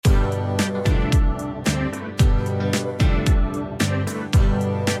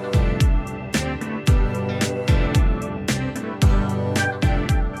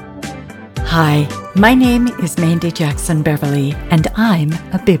Hi, my name is Mandy Jackson Beverly, and I'm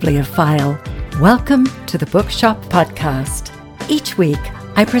a bibliophile. Welcome to the Bookshop Podcast. Each week,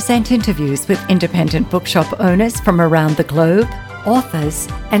 I present interviews with independent bookshop owners from around the globe, authors,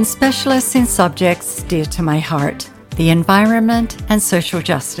 and specialists in subjects dear to my heart, the environment and social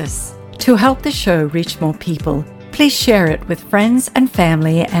justice. To help the show reach more people, please share it with friends and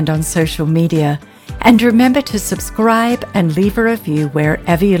family and on social media. And remember to subscribe and leave a review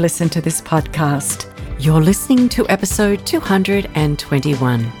wherever you listen to this podcast. You're listening to episode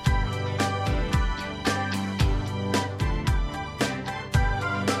 221.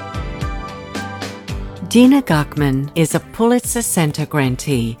 Dina Gachman is a Pulitzer Center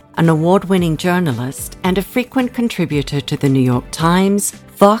grantee, an award-winning journalist, and a frequent contributor to the New York Times,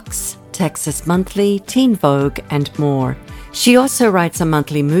 Vox, Texas Monthly, Teen Vogue, and more. She also writes a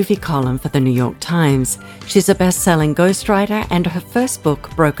monthly movie column for the New York Times. She's a best-selling ghostwriter, and her first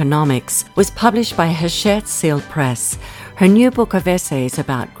book, Brokenomics, was published by Hachette Seal Press. Her new book of essays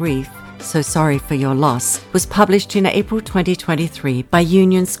about grief, So Sorry for Your Loss, was published in April 2023 by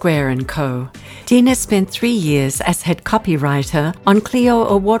Union Square & Co. Dina spent 3 years as head copywriter on Clio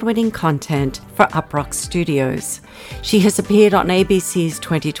award-winning content for Uprock Studios. She has appeared on ABC's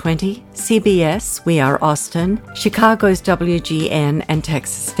 2020, CBS, We Are Austin, Chicago's WGN, and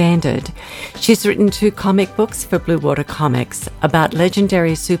Texas Standard. She's written 2 comic books for Blue Water Comics about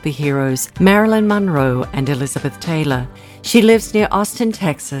legendary superheroes Marilyn Monroe and Elizabeth Taylor. She lives near Austin,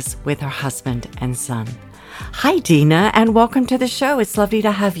 Texas, with her husband and son. Hi, Dina, and welcome to the show. It's lovely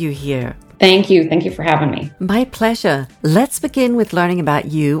to have you here. Thank you. Thank you for having me. My pleasure. Let's begin with learning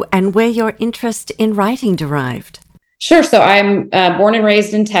about you and where your interest in writing derived. Sure. So I'm born and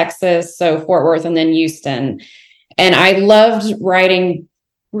raised in Texas, so Fort Worth and then Houston. And I loved writing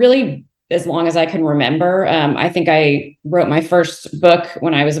really as long as I can remember. I think I wrote my first book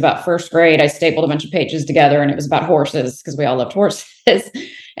when I was about first grade. I stapled a bunch of pages together and it was about horses because we all loved horses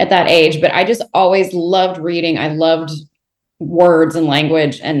at that age. But I just always loved reading. I loved words and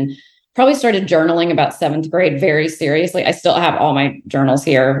language, and probably started journaling about 7th grade very seriously. I still have all my journals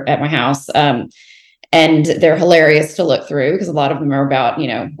here at my house. And they're hilarious to look through because a lot of them are about,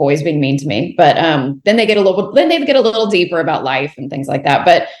 boys being mean to me. But then they get a little deeper about life and things like that.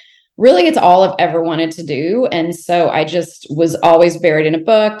 But really, it's all I've ever wanted to do. And so I just was always buried in a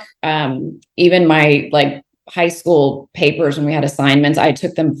book. Even my high school papers, when we had assignments, I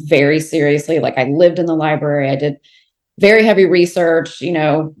took them very seriously. I lived in the library. I did very heavy research,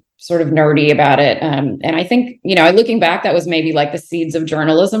 sort of nerdy about it. And I think, looking back, that was maybe the seeds of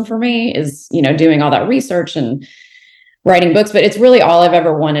journalism for me is, doing all that research and writing books, but it's really all I've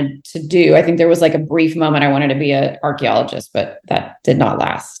ever wanted to do. I think there was a brief moment I wanted to be an archaeologist, but that did not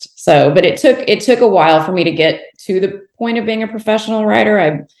last. So, but it took a while for me to get to the point of being a professional writer.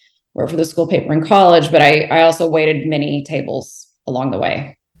 I worked for the school paper in college, but I also waited many tables along the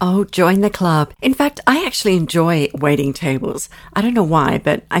way. Oh, join the club. In fact, I actually enjoy waiting tables. I don't know why,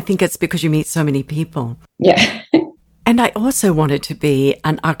 but I think it's because you meet so many people. Yeah. And I also wanted to be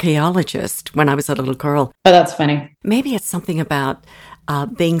an archaeologist when I was a little girl. Oh, that's funny. Maybe it's something about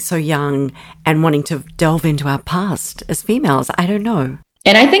being so young and wanting to delve into our past as females. I don't know.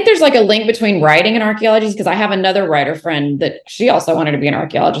 And I think there's a link between writing and archaeology, because I have another writer friend that she also wanted to be an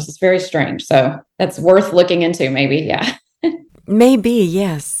archaeologist. It's very strange. So that's worth looking into, maybe. Yeah. Maybe,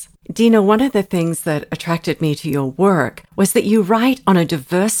 yes. Dina, one of the things that attracted me to your work was that you write on a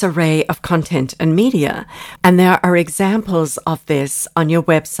diverse array of content and media. And there are examples of this on your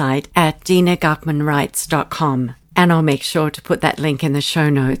website at dinagachmanwrites.com. And I'll make sure to put that link in the show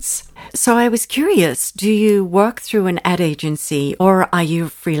notes. So I was curious, do you work through an ad agency or are you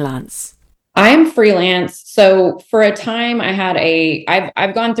freelance? I am freelance. So for a time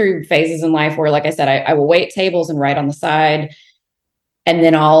I've gone through phases in life where, like I said, I will wait tables and write on the side. And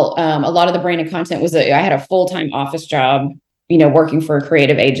then a lot of the branded content was, I had a full-time office job, working for a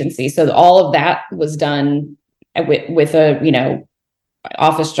creative agency. So all of that was done with a,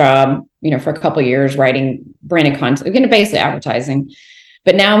 office job, for a couple of years, writing branded content, basically advertising.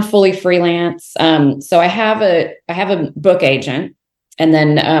 But now I'm fully freelance. So I have a book agent, and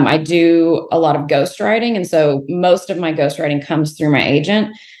then I do a lot of ghostwriting. And so most of my ghostwriting comes through my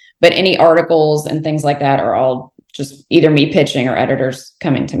agent, but any articles and things like that are all just either me pitching or editors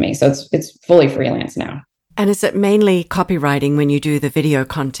coming to me. So it's fully freelance now. And is it mainly copywriting when you do the video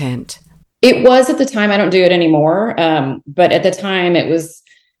content? It was at the time. I don't do it anymore. But at the time it was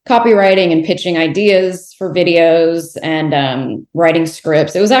copywriting and pitching ideas for videos and writing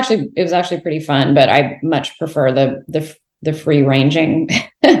scripts. It was actually pretty fun, but I much prefer the free ranging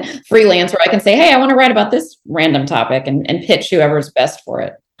freelance where I can say, hey, I want to write about this random topic and pitch whoever's best for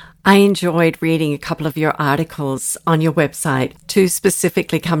it. I enjoyed reading a couple of your articles on your website. Two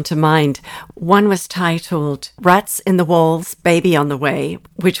specifically come to mind. One was titled Rats in the Walls, Baby on the Way,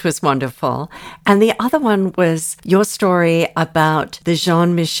 which was wonderful. And the other one was your story about the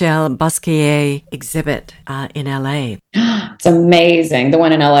Jean-Michel Basquiat exhibit in LA. It's amazing. The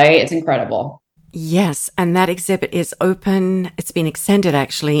one in LA, it's incredible. Yes, and that exhibit is open. It's been extended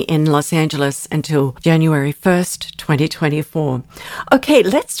actually in Los Angeles until January 1st, 2024. Okay,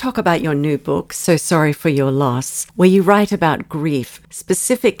 let's talk about your new book, So Sorry for Your Loss, where you write about grief,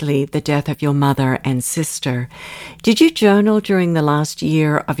 specifically the death of your mother and sister. Did you journal during the last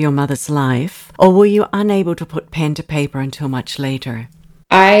year of your mother's life, or were you unable to put pen to paper until much later?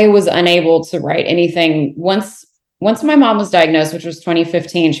 I was unable to write anything once my mom was diagnosed, which was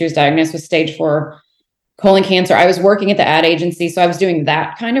 2015, she was diagnosed with stage 4 colon cancer. I was working at the ad agency, so I was doing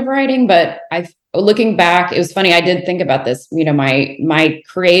that kind of writing. But looking back, it was funny. I did think about this. My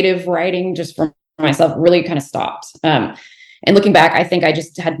creative writing just for myself really kind of stopped. And looking back, I think I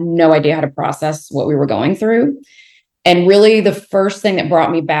just had no idea how to process what we were going through. And really, the first thing that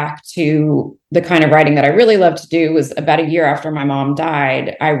brought me back to the kind of writing that I really love to do was about a year after my mom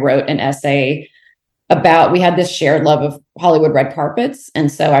died. I wrote an essay we had this shared love of Hollywood red carpets. And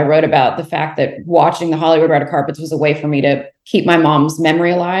so I wrote about the fact that watching the Hollywood red carpets was a way for me to keep my mom's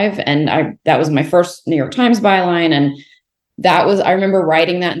memory alive. And that was my first New York Times byline. And I remember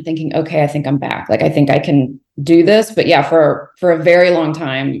writing that and thinking, okay, I think I'm back. Like, I think I can do this. But yeah, for a very long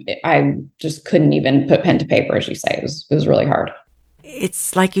time, I just couldn't even put pen to paper, as you say. It was really hard.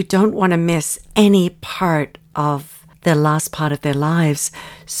 It's like you don't want to miss any part of the last part of their lives.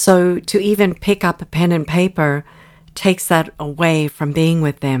 So to even pick up a pen and paper takes that away from being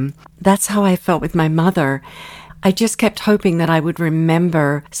with them. That's how I felt with my mother. I just kept hoping that I would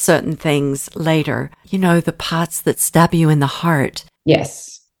remember certain things later. You know, the parts that stab you in the heart.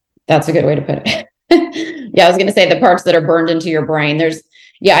 Yes, that's a good way to put it. Yeah, I was going to say the parts that are burned into your brain.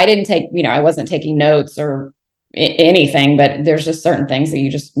 I wasn't taking notes or anything, but there's just certain things that you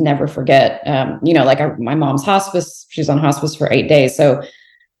just never forget. My mom's hospice, she's on hospice for 8 days. So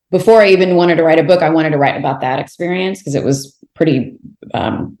before I even wanted to write a book, I wanted to write about that experience because it was pretty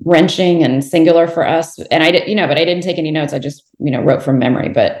wrenching and singular for us. And but I didn't take any notes. I just, wrote from memory.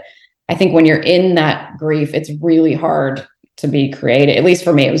 But I think when you're in that grief, it's really hard to be creative. At least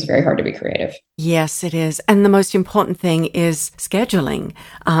for me, it was very hard to be creative. Yes, it is. And the most important thing is scheduling,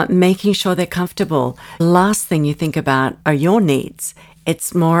 making sure they're comfortable. The last thing you think about are your needs.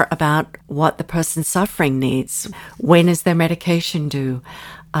 It's more about what the person suffering needs. When is their medication due?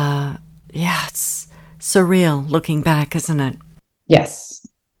 It's surreal looking back, isn't it? Yes.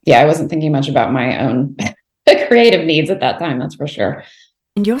 Yeah, I wasn't thinking much about my own creative needs at that time, that's for sure.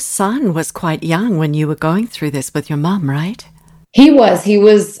 And your son was quite young when you were going through this with your mom, right? He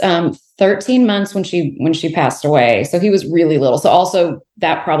was 13 months when she passed away. So he was really little. So also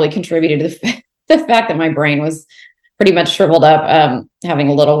that probably contributed to the fact that my brain was pretty much shriveled up, having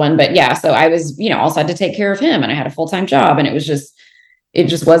a little one. But yeah, so I was, also had to take care of him, and I had a full-time job, and it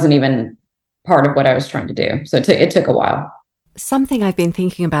just wasn't even part of what I was trying to do. So it took a while. Something I've been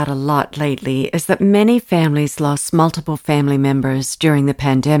thinking about a lot lately is that many families lost multiple family members during the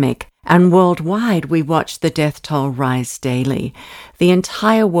pandemic, and worldwide we watch the death toll rise daily. The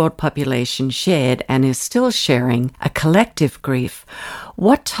entire world population shared and is still sharing a collective grief.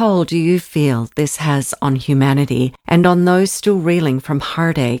 What toll do you feel this has on humanity and on those still reeling from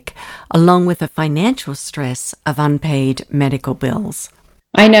heartache, along with the financial stress of unpaid medical bills?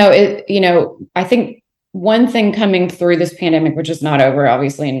 I know it, I think one thing coming through this pandemic, which is not over,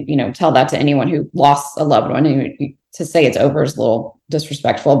 obviously, and, tell that to anyone who lost a loved one, to say it's over is a little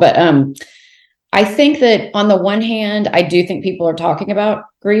disrespectful. But I think that on the one hand, I do think people are talking about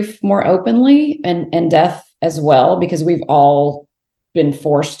grief more openly and death as well, because we've all been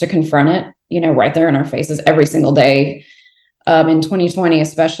forced to confront it, right there in our faces every single day, in 2020,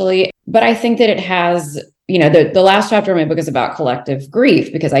 especially. But I think that it has, the last chapter of my book is about collective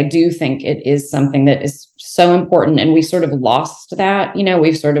grief, because I do think it is something that is so important. And we sort of lost that,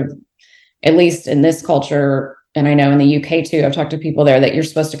 we've sort of, at least in this culture, and I know in the UK too, I've talked to people there, that you're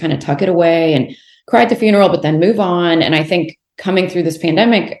supposed to kind of tuck it away and cry at the funeral, but then move on. And I think coming through this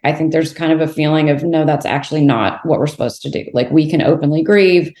pandemic, I think there's kind of a feeling of, no, that's actually not what we're supposed to do. Like, we can openly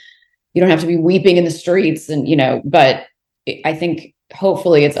grieve. You don't have to be weeping in the streets, and, but I think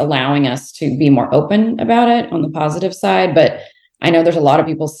hopefully it's allowing us to be more open about it on the positive side. But I know there's a lot of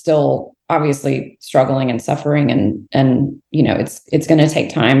people still obviously struggling and suffering, and it's going to take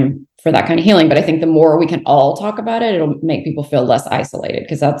time for that kind of healing. But I think the more we can all talk about it, it'll make people feel less isolated,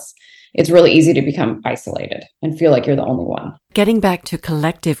 because it's really easy to become isolated and feel like you're the only one. Getting back to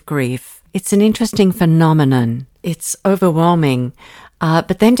collective grief, it's an interesting phenomenon. It's overwhelming.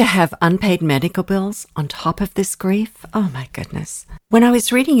 But then to have unpaid medical bills on top of this grief, oh my goodness. When I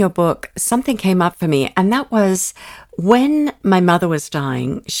was reading your book, something came up for me, and that was when my mother was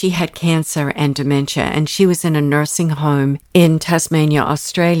dying, she had cancer and dementia, and she was in a nursing home in Tasmania,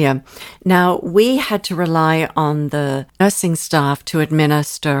 Australia. Now, we had to rely on the nursing staff to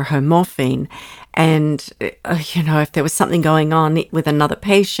administer her morphine. And, if there was something going on with another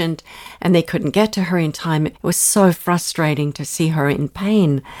patient and they couldn't get to her in time, it was so frustrating to see her in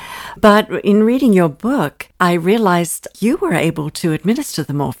pain. But in reading your book, I realized you were able to administer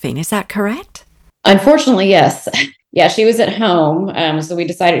the morphine. Is that correct? Unfortunately, yes. Yeah, she was at home. So we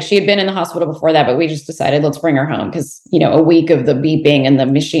decided, she had been in the hospital before that, but we just decided, let's bring her home because, a week of the beeping and the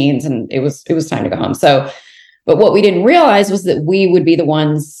machines, and it was time to go home. So, but what we didn't realize was that we would be the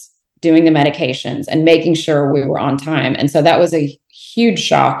ones doing the medications and making sure we were on time. And so that was a huge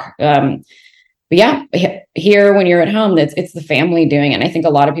shock. But yeah, here when you're at home, it's the family doing it. And I think a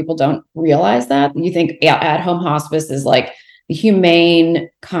lot of people don't realize that. You think at-home hospice is like the humane,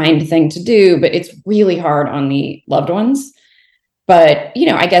 kind thing to do, but it's really hard on the loved ones. But,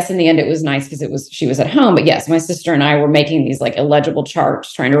 I guess in the end, it was nice because she was at home. But yes, my sister and I were making these like illegible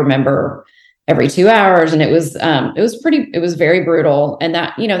charts, trying to remember every 2 hours. And it was very brutal. And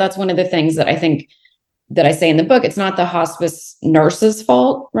that, that's one of the things that I think that I say in the book, it's not the hospice nurse's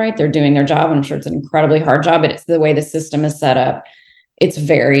fault, right? They're doing their job. And I'm sure it's an incredibly hard job, but it's the way the system is set up. It's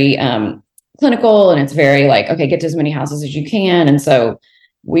very clinical, and it's very like, okay, get to as many houses as you can. And so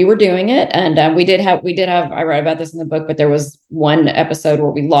we were doing it. And we did have, I write about this in the book, but there was one episode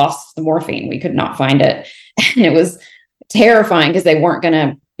where we lost the morphine. We could not find it. And it was terrifying because they weren't going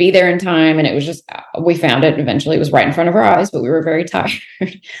to be there in time. And it was just, we found it eventually. It was right in front of our eyes, but we were very tired.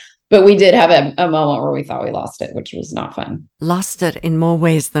 But we did have a moment where we thought we lost it, which was not fun. Lost it in more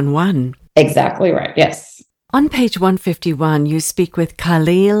ways than one. Exactly right. Yes. On page 151, you speak with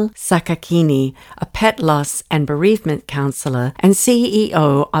Khalil Sakakini, a pet loss and bereavement counselor and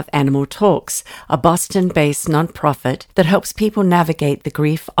CEO of Animal Talks, a Boston-based nonprofit that helps people navigate the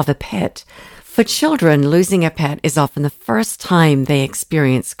grief of a pet. For children, losing a pet is often the first time they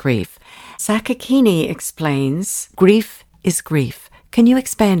experience grief. Sakakini explains, grief is grief. Can you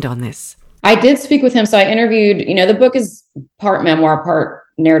expand on this? I did speak with him. So I interviewed, the book is part memoir, part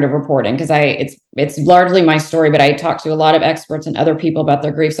narrative reporting, because it's largely my story, but I talked to a lot of experts and other people about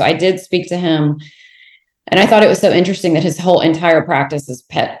their grief. So I did speak to him, and I thought it was so interesting that his whole entire practice is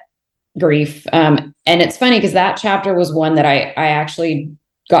pet grief. And it's funny because that chapter was one that I actually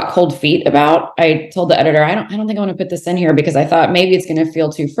got cold feet about. I told the editor, I don't think I want to put this in here because I thought maybe it's going to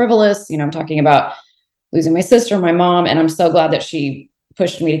feel too frivolous. I'm talking about losing my sister, my mom, and I'm so glad that she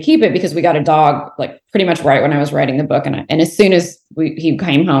pushed me to keep it because we got a dog like pretty much right when I was writing the book. And as soon as he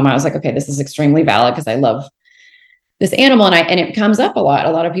came home, I was like, okay, this is extremely valid because I love this animal. And it comes up a lot.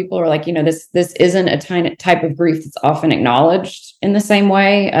 A lot of people are like, this isn't a type of grief that's often acknowledged in the same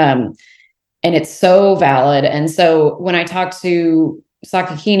way. And it's so valid. And so when I talked to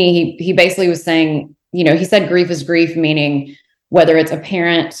Sakakini, he basically was saying, he said grief is grief, meaning whether it's a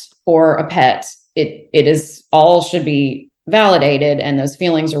parent or a pet, it is all should be validated and those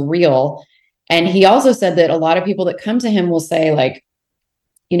feelings are real. And he also said that a lot of people that come to him will say like,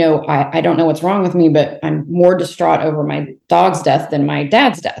 I don't know what's wrong with me, but I'm more distraught over my dog's death than my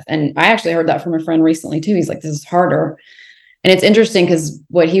dad's death. And I actually heard that from a friend recently too. He's like, this is harder. And it's interesting because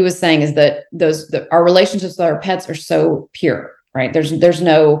what he was saying is that our relationships with our pets are so pure, right? There's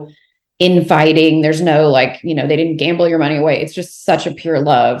no infighting. There's no like, they didn't gamble your money away. It's just such a pure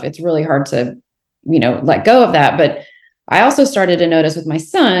love. It's really hard to, let go of that. But I also started to notice with my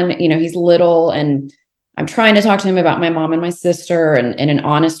son, he's little and I'm trying to talk to him about my mom and my sister and in an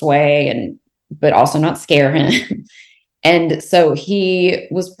honest way, but also not scare him. And so he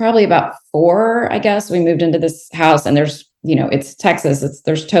was probably about 4, I guess. We moved into this house and there's, it's Texas,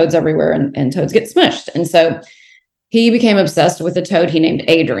 there's toads everywhere and toads get smushed. And so he became obsessed with a toad he named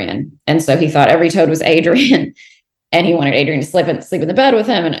Adrian. And so he thought every toad was Adrian and he wanted Adrian to sleep in the bed with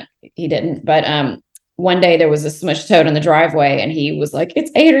him. And he didn't. But one day there was a smushed toad in the driveway and he was like,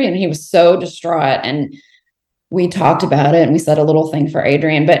 it's Adrian. He was so distraught. And we talked about it and we said a little thing for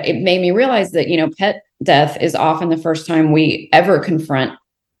Adrian, but it made me realize that, pet death is often the first time we ever confront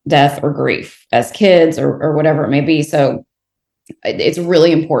death or grief as kids or whatever it may be. So it's a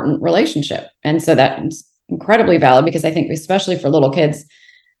really important relationship. And so that's incredibly valid because I think especially for little kids,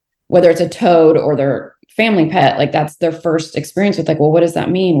 whether it's a toad or their family pet, like that's their first experience with like, well, what does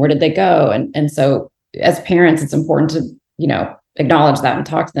that mean? Where did they go? And so as parents, it's important to, acknowledge that and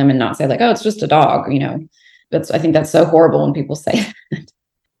talk to them and not say like, oh, it's just a dog, I think that's so horrible when people say that.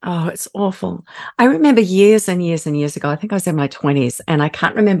 Oh, it's awful. I remember years and years and years ago, I think I was in my 20s, and I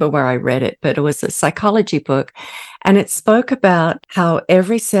can't remember where I read it, but it was a psychology book. And it spoke about how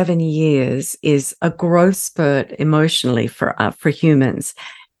every 7 years is a growth spurt emotionally for humans,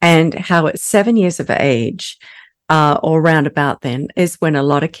 and how at 7 years of age, or round about then, is when a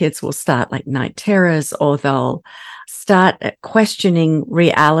lot of kids will start like night terrors, or they'll start questioning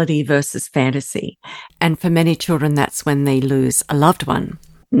reality versus fantasy. And for many children, that's when they lose a loved one.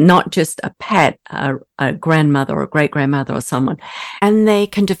 Not just a pet, a grandmother or great grandmother or someone. And they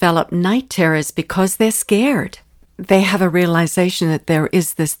can develop night terrors because they're scared. They have a realization that there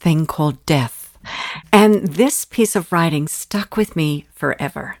is this thing called death. And this piece of writing stuck with me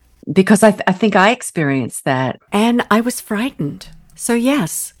forever because I think I experienced that and I was frightened. So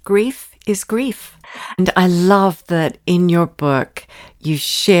yes, grief is grief. And I love that in your book, you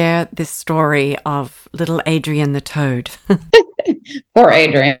share this story of little Adrian the toad. Poor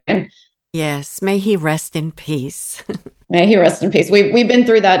Adrian. Yes, may he rest in peace. May he rest in peace. We've been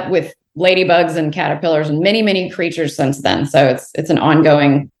through that with ladybugs and caterpillars and many, many creatures since then. So it's an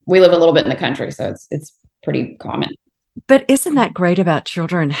ongoing. We live a little bit in the country, so it's pretty common. But isn't that great about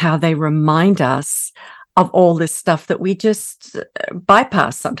children, how they remind us of all this stuff that we just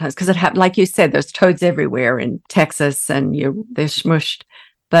bypass sometimes? Because like you said, there's toads everywhere in Texas and they're smushed.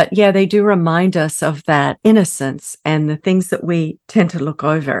 But yeah, they do remind us of that innocence and the things that we tend to look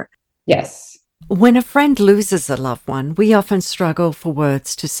over. Yes. When a friend loses a loved one, we often struggle for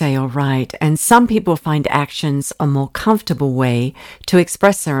words to say or write, and some people find actions a more comfortable way to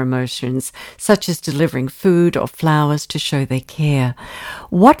express their emotions, such as delivering food or flowers to show they care.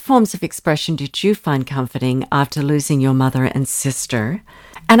 What forms of expression did you find comforting after losing your mother and sister?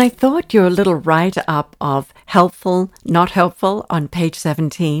 And I thought your little write-up of helpful, not helpful on page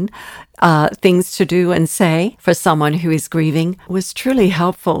 17, things to do and say for someone who is grieving was truly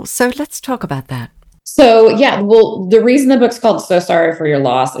helpful. So let's talk about that. So yeah, well, the reason the book's called So Sorry for Your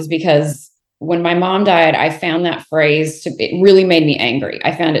Loss is because when my mom died, I found that phrase it really made me angry.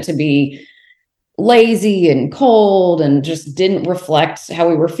 I found it to be lazy and cold and just didn't reflect how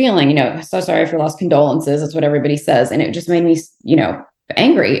we were feeling. So sorry for your loss, condolences. That's what everybody says. And it just made me,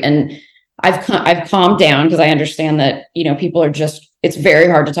 angry. And I've calmed down because I understand that, people are it's very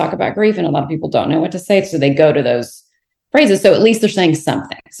hard to talk about grief and a lot of people don't know what to say. So they go to those phrases. So at least they're saying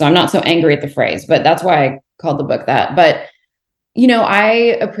something. So I'm not so angry at the phrase, but that's why I called the book that. But,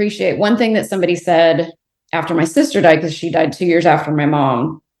 I appreciate one thing that somebody said after my sister died, because she died 2 years after my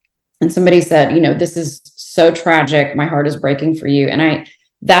mom. And somebody said, this is so tragic. My heart is breaking for you. And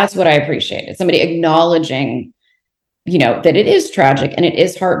that's what I appreciated. Somebody acknowledging that it is tragic and it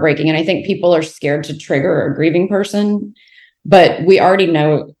is heartbreaking. And I think people are scared to trigger a grieving person, but we already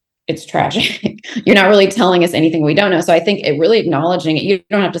know it's tragic. You're not really telling us anything we don't know. So I think it really acknowledging it, you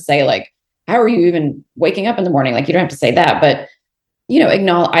don't have to say like, how are you even waking up in the morning? Like, you don't have to say that, but,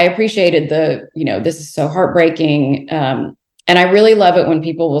 I appreciated this is so heartbreaking. And I really love it when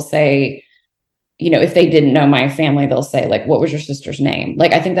people will say, if they didn't know my family, they'll say like, what was your sister's name?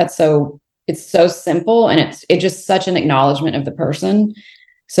 Like, I think it's so simple and it's just such an acknowledgement of the person.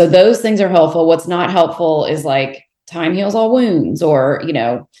 So those things are helpful. What's not helpful is like time heals all wounds or,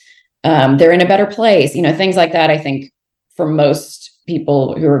 they're in a better place, things like that. I think for most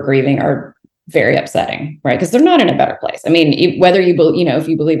people who are grieving are very upsetting, right? Because they're not in a better place. I mean, whether if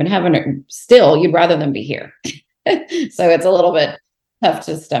you believe in heaven or still, you'd rather them be here. So it's a little bit tough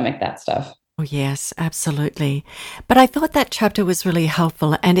to stomach that stuff. Oh, yes, absolutely. But I thought that chapter was really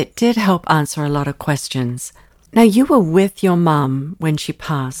helpful and it did help answer a lot of questions. Now, you were with your mum when she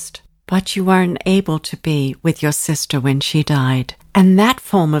passed, but you weren't able to be with your sister when she died. And that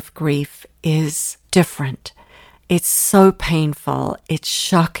form of grief is different. It's so painful. It's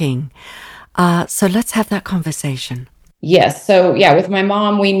shocking. So let's have that conversation. Yes. So yeah, with my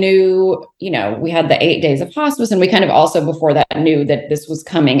mom, we knew, we had the 8 days of hospice and we kind of also before that knew that this was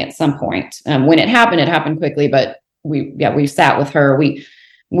coming at some point. When it happened quickly, but we sat with her. We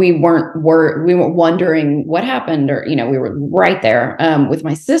weren't wondering what happened or, we were right there. With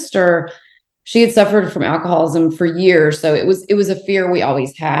my sister, she had suffered from alcoholism for years. So it was a fear we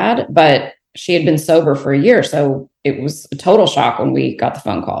always had, but she had been sober for a year. So it was a total shock when we got the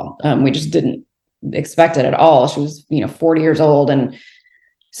phone call. We just didn't expect it at all. She was, 40 years old. And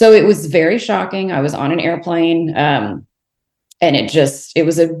so it was very shocking. I was on an airplane. And it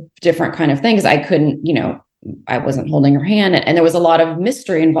was a different kind of thing because I couldn't, I wasn't holding her hand and there was a lot of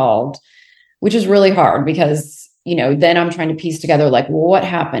mystery involved, which is really hard because, then I'm trying to piece together like, well, what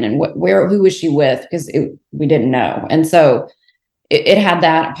happened and who was she with? Because we didn't know. And so it had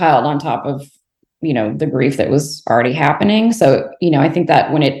that piled on top of, the grief that was already happening. So, I think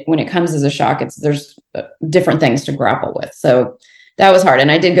that when it comes as a shock, there's different things to grapple with. So that was hard.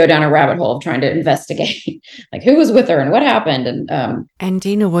 And I did go down a rabbit hole of trying to investigate like who was with her and what happened. And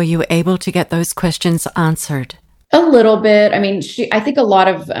Dina, were you able to get those questions answered? A little bit. I mean, I think a lot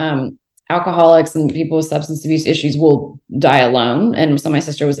of alcoholics and people with substance abuse issues will die alone. And so my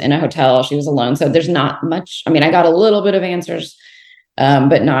sister was in a hotel. She was alone. So there's not much. I mean, I got a little bit of answers,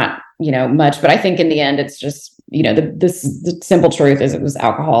 but not, much. But I think in the end, it's just, the simple truth is it was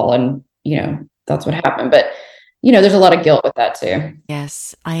alcohol and, that's what happened. But, there's a lot of guilt with that too.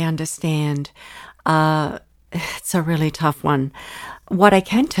 Yes, I understand. It's a really tough one. What I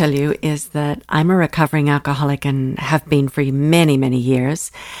can tell you is that I'm a recovering alcoholic and have been for many, many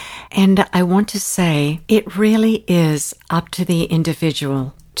years. And I want to say it really is up to the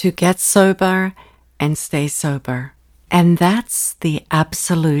individual to get sober and stay sober. And that's the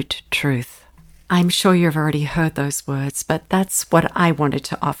absolute truth. I'm sure you've already heard those words, but that's what I wanted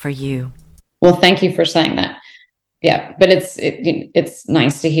to offer you. Well, thank you for saying that. Yeah, but it's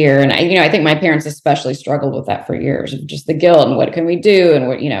nice to hear. And I think my parents especially struggled with that for years, just the guilt and what can we do? And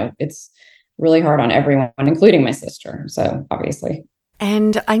what, it's really hard on everyone, including my sister. So obviously.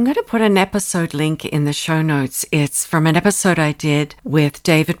 And I'm going to put an episode link in the show notes. It's from an episode I did with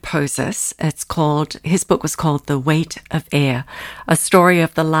David Posas. His book was called The Weight of Air, a story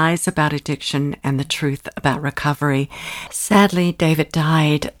of the lies about addiction and the truth about recovery. Sadly, David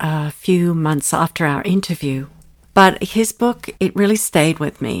died a few months after our interview. But his book, it really stayed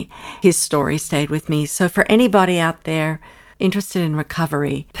with me. His story stayed with me. So for anybody out there interested in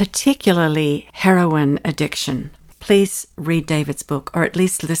recovery, particularly heroin addiction, please read David's book or at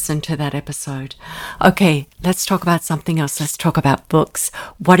least listen to that episode. Okay, let's talk about something else. Let's talk about books.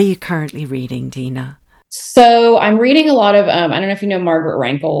 What are you currently reading, Dina? So I'm reading a lot of, I don't know if you know Margaret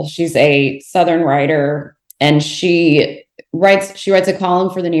Rankle. She's a Southern writer and she writes a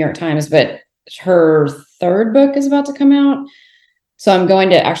column for the New York Times, but her third book is about to come out. So I'm going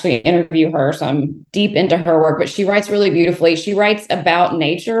to actually interview her. So I'm deep into her work, but she writes really beautifully. She writes about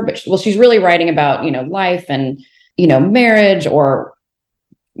nature, but she's really writing about, life and, marriage or,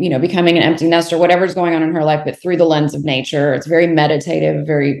 becoming an empty nester, whatever's going on in her life, but through the lens of nature. It's very meditative,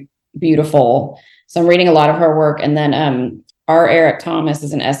 very beautiful. So I'm reading a lot of her work. And then R. Eric Thomas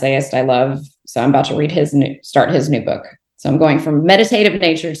is an essayist I love. So I'm about to start his new book. So I'm going from meditative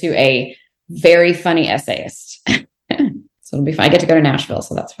nature to a very funny essayist. So it'll be fun. I get to go to Nashville,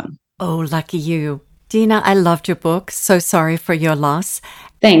 so that's fun. Oh, lucky you. Dina, I loved your book. So sorry for your loss.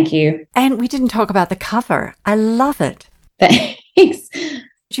 Thank you. And we didn't talk about the cover. I love it. Thanks.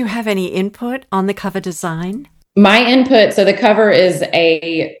 Did you have any input on the cover design? My input, so the cover is like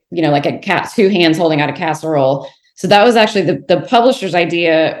a cat, two hands holding out a casserole. So that was actually the publisher's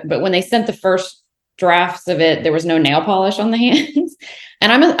idea. But when they sent the first drafts of it, there was no nail polish on the hands.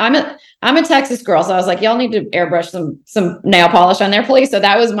 And I'm a Texas girl, so I was like, y'all need to airbrush some nail polish on there, please. So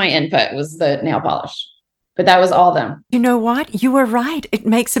that was my input, was the nail polish. But that was all them. You know what? You were right. It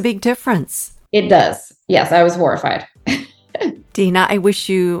makes a big difference. It does. Yes, I was horrified. Dina, I wish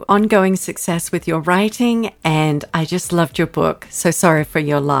you ongoing success with your writing, and I just loved your book. So sorry for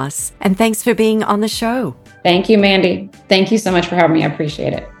your loss. And thanks for being on the show. Thank you, Mandy. Thank you so much for having me. I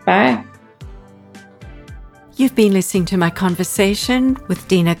appreciate it. Bye. You've been listening to my conversation with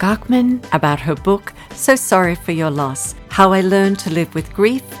Dina Gachman about her book, So Sorry for Your Loss, How I Learned to Live with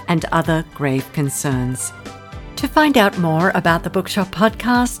Grief and Other Grave Concerns. To find out more about the Bookshop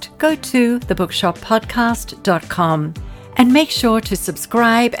Podcast, go to thebookshoppodcast.com and make sure to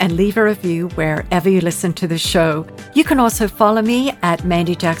subscribe and leave a review wherever you listen to the show. You can also follow me at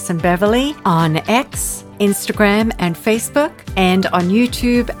Mandy Jackson Beverly on X, Instagram and Facebook, and on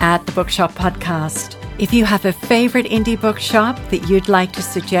YouTube at The Bookshop Podcast. If you have a favorite indie bookshop that you'd like to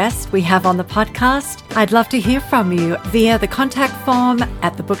suggest we have on the podcast, I'd love to hear from you via the contact form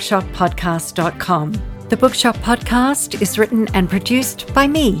at thebookshoppodcast.com. The Bookshop Podcast is written and produced by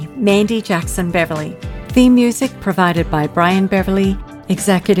me, Mandy Jackson Beverly. Theme music provided by Brian Beverly,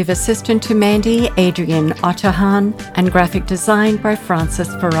 executive assistant to Mandy, Adrian Otterhan, and graphic design by Francis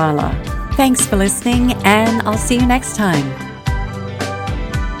Farala. Thanks for listening, and I'll see you next time.